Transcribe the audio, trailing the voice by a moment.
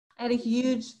I had a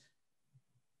huge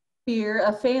fear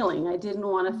of failing. I didn't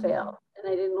want to fail,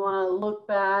 and I didn't want to look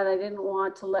bad. I didn't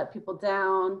want to let people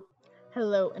down.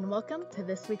 Hello and welcome to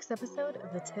this week's episode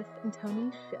of the Tiff and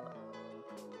Tony Show.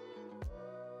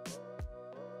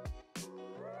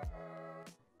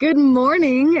 Good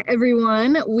morning,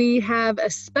 everyone. We have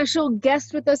a special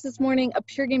guest with us this morning, a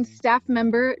Pure Game staff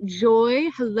member,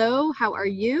 Joy. Hello, how are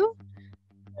you?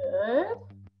 Good.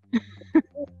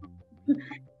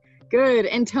 Good.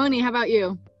 And Tony, how about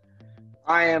you?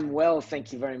 I am well,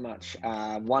 thank you very much.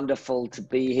 Wonderful to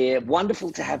be here. Wonderful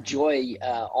to have Joy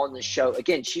on the show.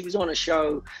 Again, she was on a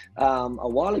show a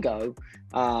while ago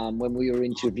when we were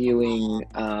interviewing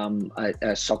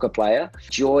a soccer player.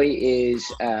 Joy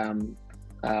is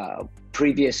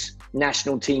previous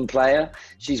national team player.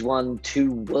 She's won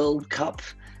 2 World Cup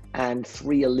and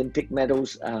 3 Olympic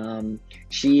medals.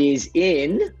 She is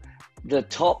in the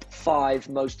top 5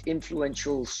 most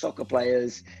influential soccer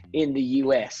players in the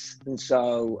US. And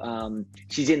so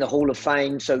she's in the Hall of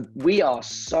Fame. So we are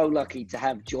so lucky to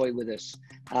have Joy with us.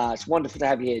 It's wonderful to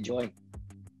have you here, Joy.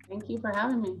 Thank you for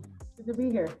having me. Good to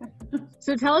be here.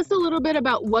 So tell us a little bit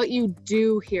about what you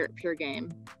do here at Pure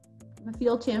Game. I'm a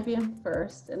field champion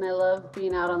first, and I love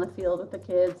being out on the field with the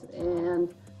kids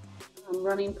and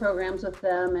running programs with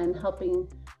them and helping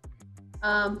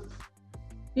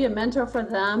be a mentor for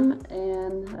them.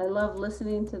 And I love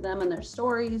listening to them and their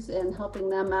stories and helping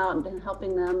them out and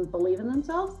helping them believe in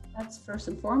themselves. That's first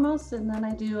and foremost. And then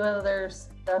I do other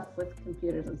stuff with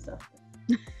computers and stuff.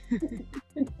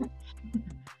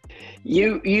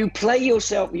 You play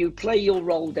your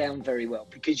role down very well,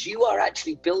 because you are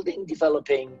actually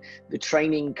developing the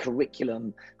training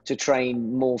curriculum to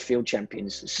train more field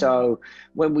champions. So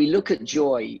when we look at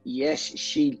Joy, yes,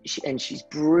 she's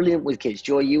brilliant with kids.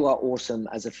 Joy, you are awesome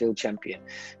as a field champion,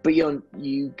 but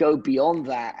you go beyond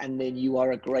that, and then you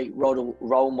are a great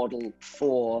role model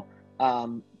for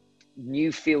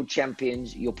new field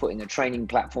champions. You're putting a training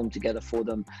platform together for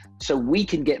them so we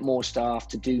can get more staff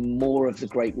to do more of the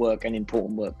great work and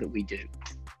important work that we do.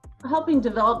 Helping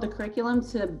develop the curriculum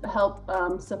to help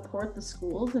support the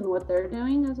schools and what they're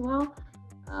doing as well.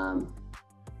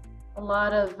 A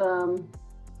lot of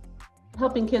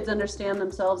helping kids understand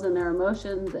themselves and their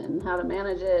emotions and how to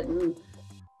manage it and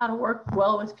how to work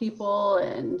well with people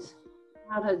and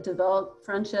how to develop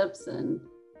friendships and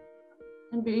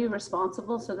be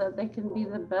responsible so that they can be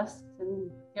the best and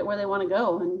get where they want to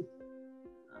go. And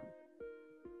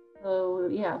so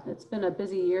yeah, it's been a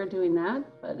busy year doing that,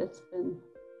 but it's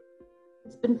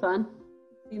been fun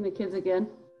seeing the kids again.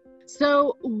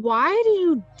 So why do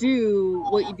you do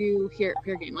what you do here at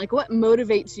Pure Game? Like, what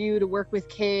motivates you to work with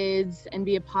kids and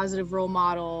be a positive role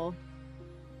model?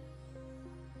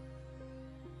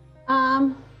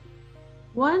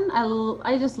 One,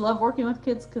 I just love working with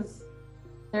kids because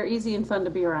they're easy and fun to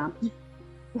be around.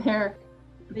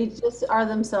 They just are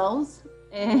themselves,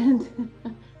 and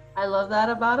I love that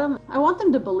about them. I want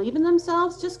them to believe in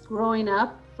themselves. Just growing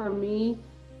up, for me,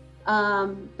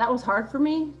 that was hard for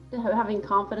me, having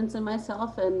confidence in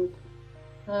myself, and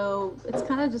so it's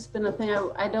kind of just been a thing.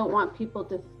 I don't want people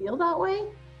to feel that way.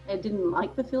 I didn't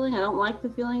like the feeling. I don't like the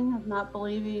feeling of not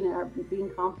believing or being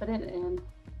confident, and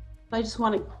I just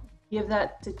want to give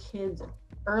that to kids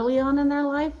early on in their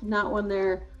life, not when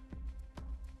they're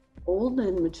old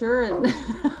and mature. And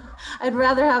I'd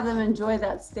rather have them enjoy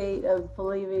that state of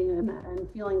believing and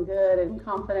feeling good and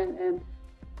confident and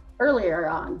earlier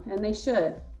on, and they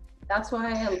should. That's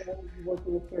why I love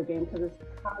working with Pure Game, because it's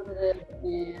positive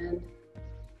and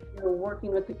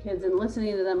working with the kids and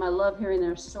listening to them. I love hearing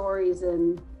their stories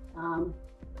and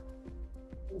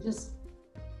just,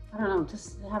 I don't know,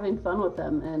 just having fun with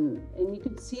them, and you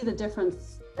can see the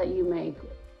difference that you make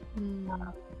and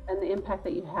the impact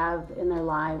that you have in their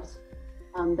lives.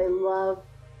 You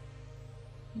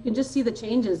can just see the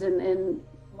changes in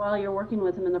while you're working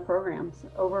with them in the programs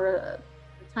over a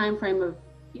time frame of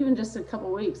even just a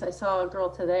couple weeks. I saw a girl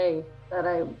today that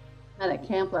I met at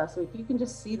camp last week. You can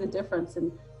just see the difference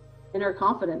in her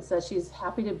confidence, that she's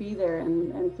happy to be there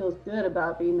and feels good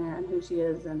about being there and who she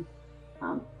is. And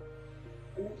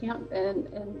the camp,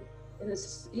 and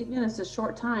even it's a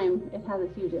short time, it has a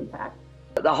huge impact.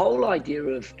 The whole idea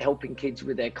of helping kids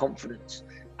with their confidence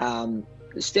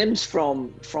stems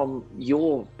from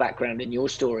your background and your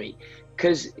story,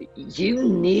 because you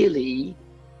nearly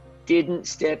didn't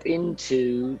step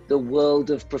into the world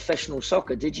of professional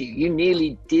soccer, did you? You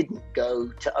nearly didn't go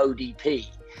to ODP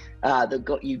that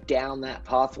got you down that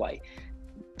pathway.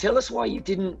 Tell us why you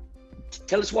didn't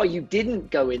Tell us why you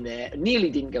didn't go in there, nearly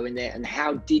didn't go in there, and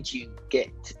how did you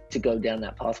get to go down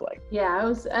that pathway?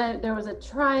 Yeah, there was a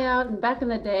tryout, and back in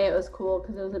the day it was cool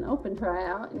because it was an open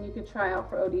tryout, and you could try out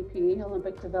for ODP,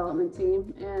 Olympic Development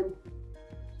Team, and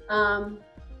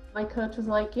my coach was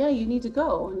like, "Yeah, you need to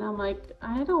go," and I'm like,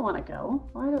 "I don't want to go."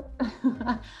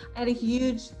 I had a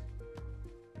huge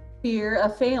fear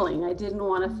of failing. I didn't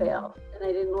want to fail.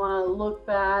 I didn't want to look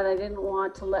bad. I didn't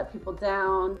want to let people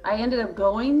down. I ended up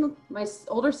going. My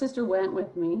older sister went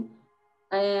with me,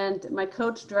 and my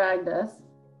coach dragged us,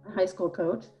 my high school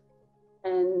coach,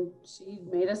 and she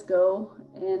made us go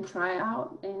and try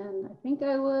out. And I think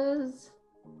I was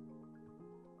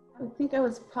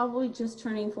probably just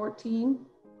turning 14,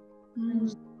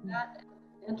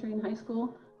 entering high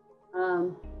school.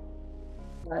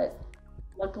 But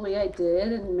luckily I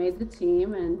did and made the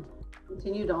team and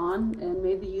continued on and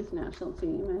made the youth national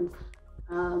team,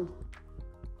 and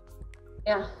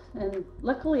and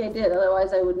luckily I did,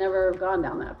 otherwise I would never have gone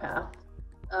down that path.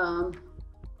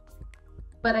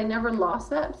 But I never lost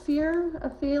that fear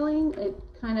of failing. It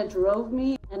kind of drove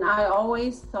me, and I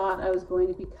always thought I was going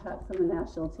to be cut from the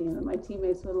national team, and my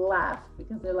teammates would laugh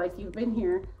because they're like, "You've been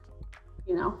here,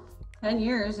 10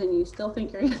 years and you still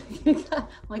think you're gonna get cut."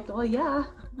 I'm like, "Well, yeah,"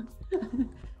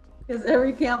 because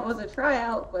every camp was a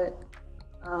tryout, but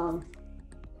it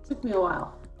took me a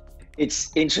while. It's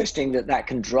interesting that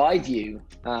can drive you,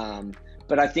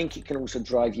 but I think it can also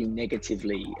drive you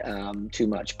negatively too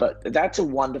much. But that's a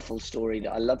wonderful story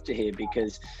that I love to hear,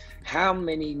 because how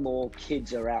many more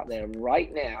kids are out there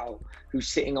right now who's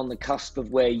sitting on the cusp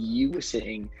of where you were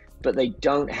sitting, but they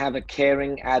don't have a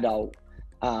caring adult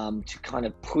to kind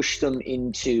of push them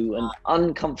into an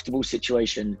uncomfortable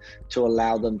situation to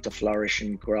allow them to flourish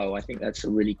and grow. I think that's a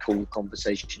really cool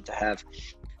conversation to have.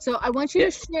 So I want you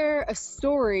to share a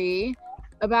story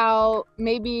about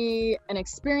maybe an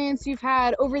experience you've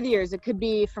had over the years. It could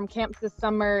be from camp this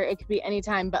summer, it could be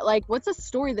anytime, but like, what's a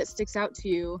story that sticks out to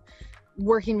you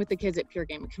working with the kids at Pure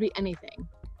Game? It could be anything.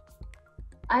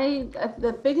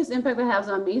 The biggest impact it has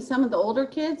on me, some of the older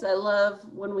kids, I love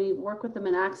when we work with them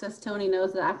in Access. Tony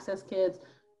knows the Access kids.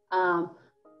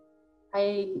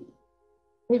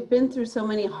 They've been through so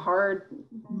many hard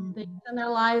things in their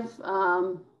life,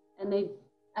 and they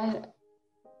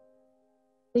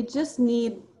just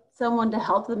need someone to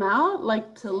help them out,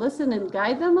 like to listen and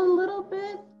guide them a little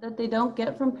bit that they don't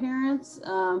get from parents.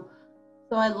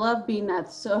 So I love being that.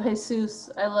 So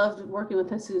Jesus, I loved working with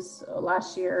Jesus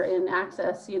last year in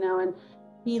Access, and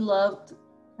he loved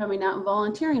coming out and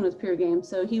volunteering with Pure Game.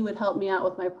 So he would help me out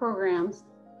with my programs.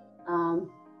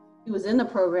 He was in the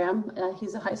program.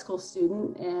 He's a high school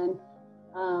student, and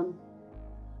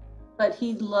but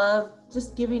he loved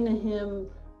just giving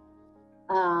him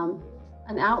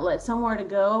an outlet, somewhere to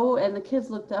go, and the kids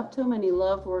looked up to him, and he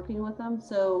loved working with them.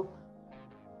 So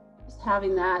just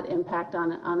having that impact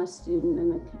on a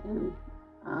student and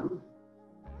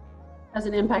has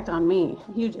an impact on me,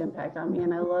 a huge impact on me,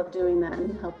 and I love doing that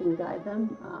and helping guide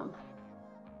them.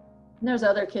 And there's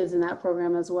other kids in that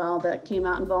program as well that came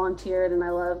out and volunteered, and I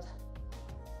loved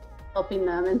helping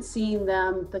them and seeing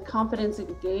them, the confidence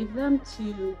it gave them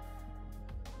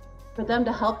for them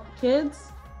to help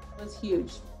kids was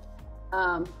huge.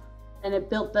 And it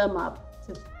built them up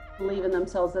to believe in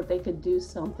themselves that they could do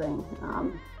something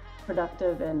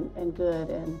productive and good,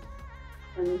 and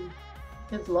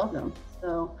kids love them.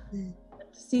 So to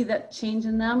see that change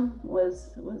in them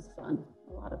was fun,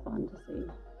 a lot of fun to see.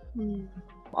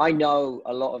 I know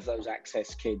a lot of those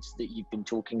Access kids that you've been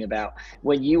talking about.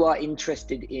 When you are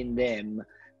interested in them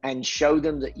and show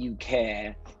them that you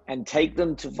care and take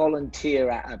them to volunteer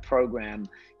at a program,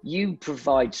 you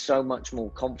provide so much more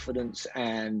confidence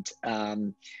and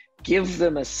give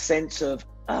them a sense of,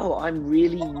 oh, I'm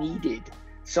really needed.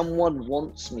 Someone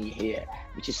wants me here,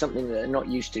 which is something that they're not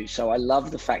used to. So I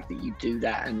love the fact that you do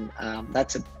that, and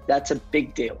that's a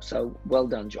big deal. So well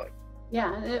done, Joy.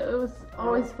 Yeah, it was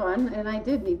always fun, and I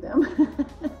did need them.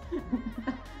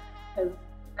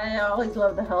 I always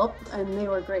loved the help, and they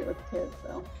were great with the kids.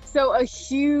 So a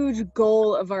huge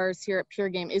goal of ours here at Pure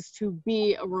Game is to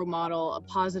be a role model, a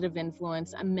positive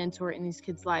influence, a mentor in these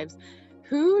kids' lives.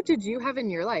 Who did you have in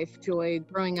your life, Joy,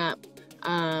 growing up?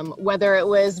 Whether it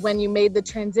was when you made the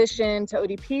transition to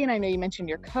ODP, and I know you mentioned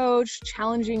your coach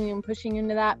challenging you and pushing you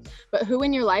into that, but who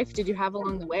in your life did you have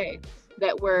along the way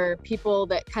that were people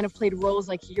that kind of played roles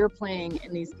like you're playing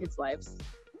in these kids' lives?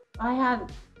 I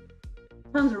had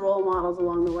tons of role models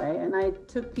along the way, and I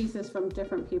took pieces from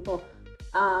different people.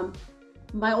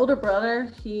 My older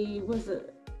brother, I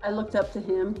looked up to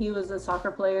him. He was a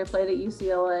soccer player, played at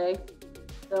UCLA,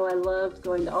 so I loved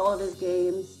going to all of his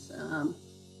games.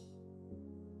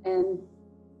 and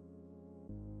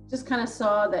just kind of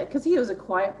saw that, because he was a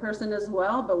quiet person as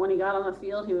well, but when he got on the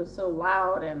field, he was so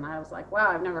loud, and I was like, wow,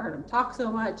 I've never heard him talk so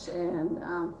much,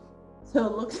 and so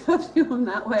looked up to him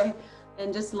that way,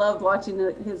 and just loved watching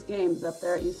his games up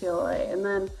there at UCLA. And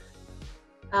then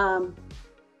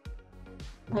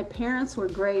my parents were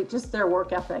great, just their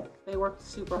work ethic. They worked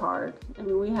super hard. I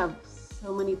mean, we have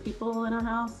so many people in our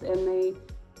house, and the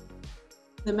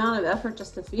amount of effort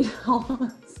just to feed all of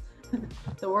us,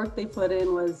 the work they put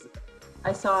in was,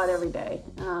 I saw it every day.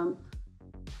 And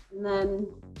then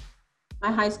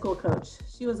my high school coach,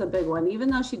 she was a big one. Even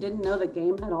though she didn't know the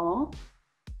game at all,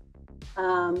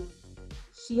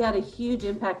 she had a huge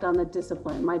impact on the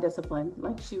discipline, my discipline.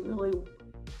 Like, she really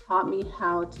taught me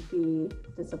how to be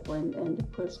disciplined and to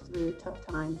push through tough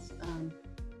times.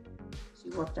 She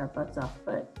worked our butts off,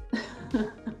 but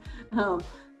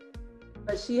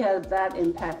but she had that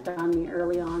impact on me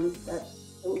early on, that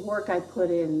the work I put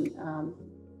in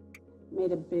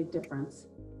made a big difference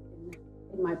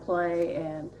in my play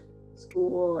and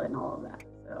school and all of that.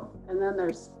 So, and then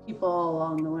there's people all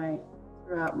along the way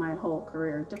throughout my whole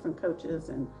career, different coaches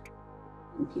and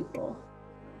people.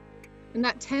 And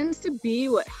that tends to be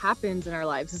what happens in our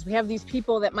lives, is we have these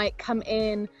people that might come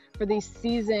in for these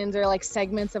seasons or like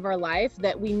segments of our life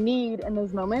that we need in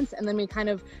those moments, and then we kind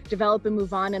of develop and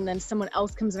move on, and then someone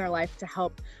else comes in our life to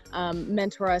help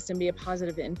mentor us and be a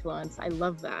positive influence. I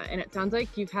love that. And it sounds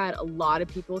like you've had a lot of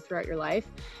people throughout your life.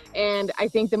 And I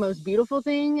think the most beautiful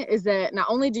thing is that not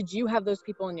only did you have those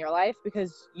people in your life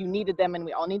because you needed them and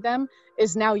we all need them,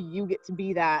 is now you get to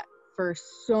be that for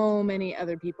so many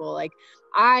other people. Like,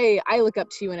 I look up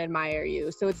to you and admire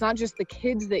you. So it's not just the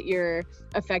kids that you're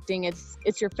affecting,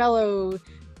 it's your fellow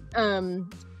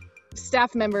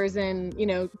staff members and, you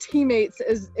know, teammates,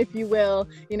 as if you will,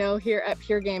 you know, here at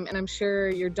Pure Game, and I'm sure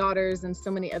your daughters and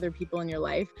so many other people in your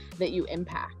life that you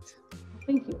impact.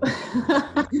 Thank you.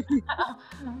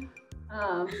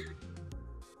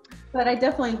 But I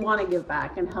definitely want to give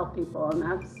back and help people, and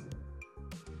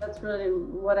that's really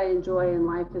what I enjoy in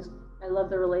life. Is I love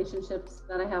the relationships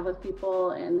that I have with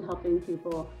people and helping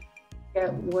people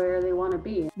get where they want to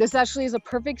be. This actually is a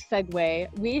perfect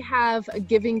segue. We have a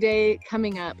giving day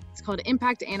coming up. It's called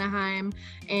Impact Anaheim.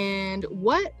 And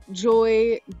what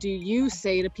joy do you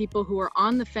say to people who are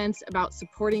on the fence about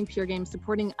supporting Pure Game,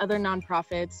 supporting other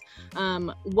nonprofits?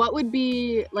 What would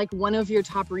be like one of your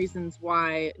top reasons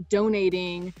why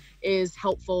donating is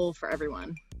helpful for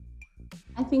everyone?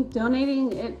 I think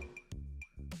donating,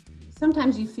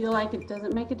 sometimes you feel like it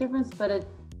doesn't make a difference, but it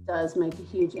does make a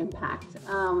huge impact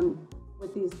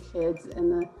with these kids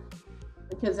and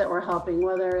the kids that we're helping,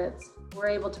 whether it's we're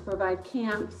able to provide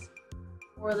camps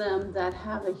for them that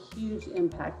have a huge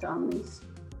impact on these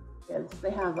kids. They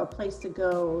have a place to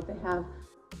go, they have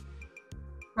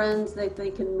friends that they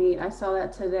can meet. I saw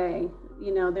that today.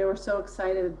 You know, they were so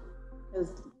excited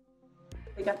because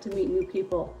they got to meet new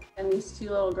people, and these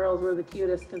two little girls were the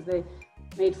cutest because they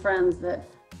made friends that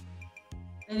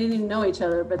they didn't even know each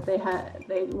other, but they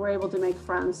were able to make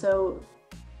friends. So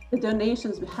the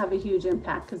donations have a huge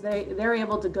impact because they're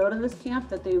able to go to this camp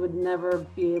that they would never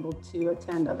be able to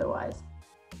attend otherwise.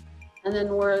 And then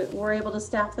we're able to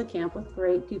staff the camp with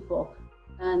great people,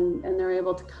 and they're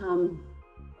able to come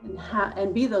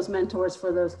and be those mentors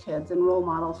for those kids and role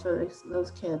models for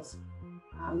those kids.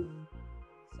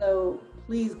 So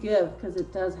please give, because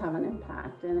it does have an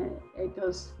impact, and it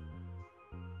goes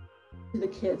to the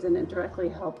kids and it directly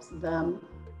helps them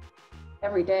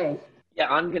every day. Yeah,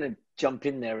 I'm going to jump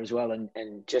in there as well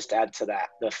and just add to that.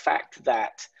 The fact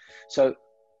that, so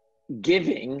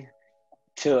giving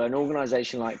to an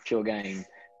organization like Pure Game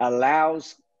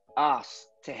allows us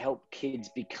to help kids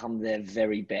become their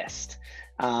very best.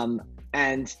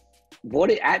 And what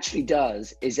it actually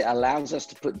does is it allows us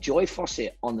to put Joy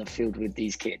Fawcett on the field with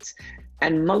these kids.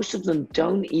 And most of them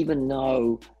don't even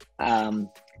know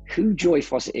who Joy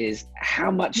Fawcett is,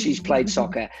 how much she's played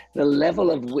soccer, the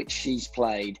level of which she's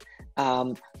played.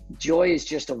 Joy is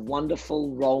just a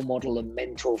wonderful role model and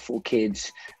mentor for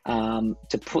kids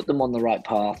to put them on the right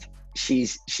path.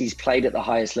 She's played at the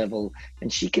highest level,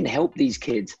 and she can help these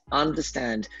kids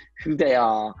understand who they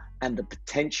are and the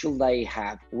potential they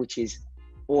have, which is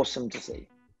awesome to see.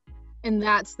 And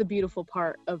that's the beautiful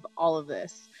part of all of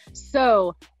this.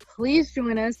 So please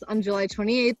join us on July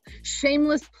 28th.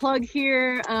 Shameless plug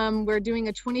here. We're doing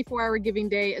a 24-hour giving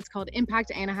day. It's called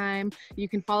Impact Anaheim. You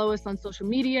can follow us on social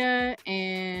media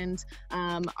and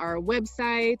our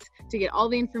website to get all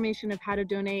the information of how to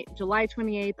donate. July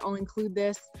 28th, I'll include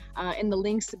this in the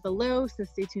links below, so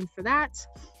stay tuned for that.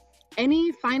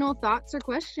 Any final thoughts or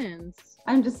questions?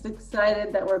 I'm just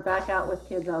excited that we're back out with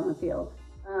kids on the field.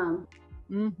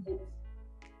 Mm-hmm.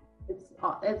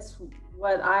 It's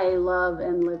what I love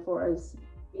and live for, is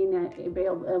being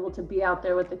able to be out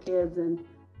there with the kids and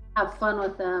have fun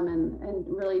with them and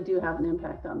really do have an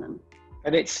impact on them.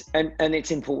 And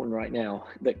it's important right now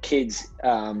that kids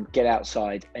get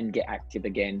outside and get active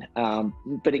again.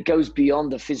 But it goes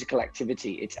beyond the physical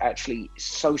activity. It's actually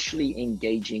socially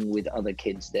engaging with other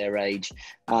kids their age.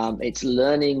 It's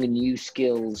learning new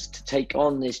skills to take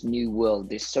on this new world,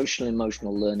 this social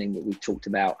emotional learning that we've talked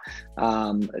about,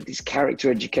 this character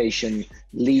education,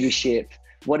 leadership,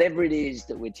 whatever it is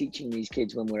that we're teaching these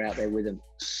kids when we're out there with them.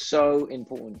 So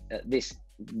important at this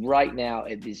right now,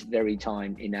 at this very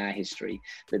time in our history,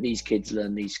 that these kids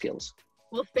learn these skills.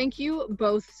 Well, thank you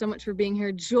both so much for being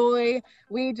here. Joy,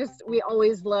 we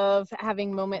always love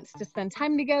having moments to spend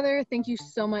time together. Thank you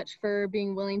so much for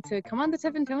being willing to come on the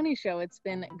Tiff and Tony show. It's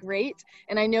been great.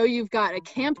 And I know you've got a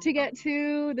camp to get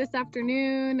to this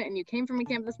afternoon, and you came from a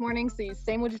camp this morning, so you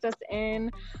sandwiched us in.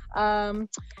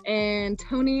 And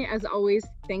Tony, as always,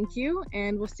 thank you.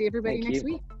 And we'll see everybody next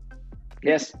week.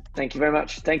 Yes, thank you very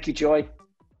much. Thank you, Joy.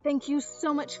 Thank you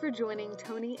so much for joining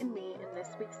Tony and me in this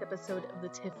week's episode of the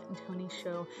Tiff and Tony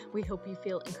Show. We hope you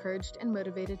feel encouraged and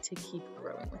motivated to keep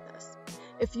growing with us.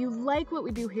 If you like what we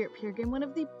do here at Peer Game, one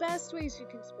of the best ways you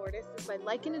can support us is by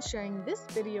liking and sharing this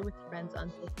video with your friends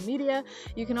on social media.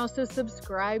 You can also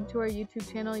subscribe to our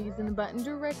YouTube channel using the button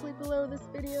directly below this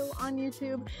video on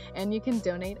YouTube, and you can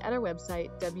donate at our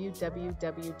website,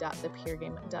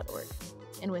 www.thepeergame.org.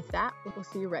 And with that, we'll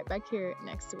see you right back here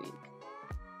next week.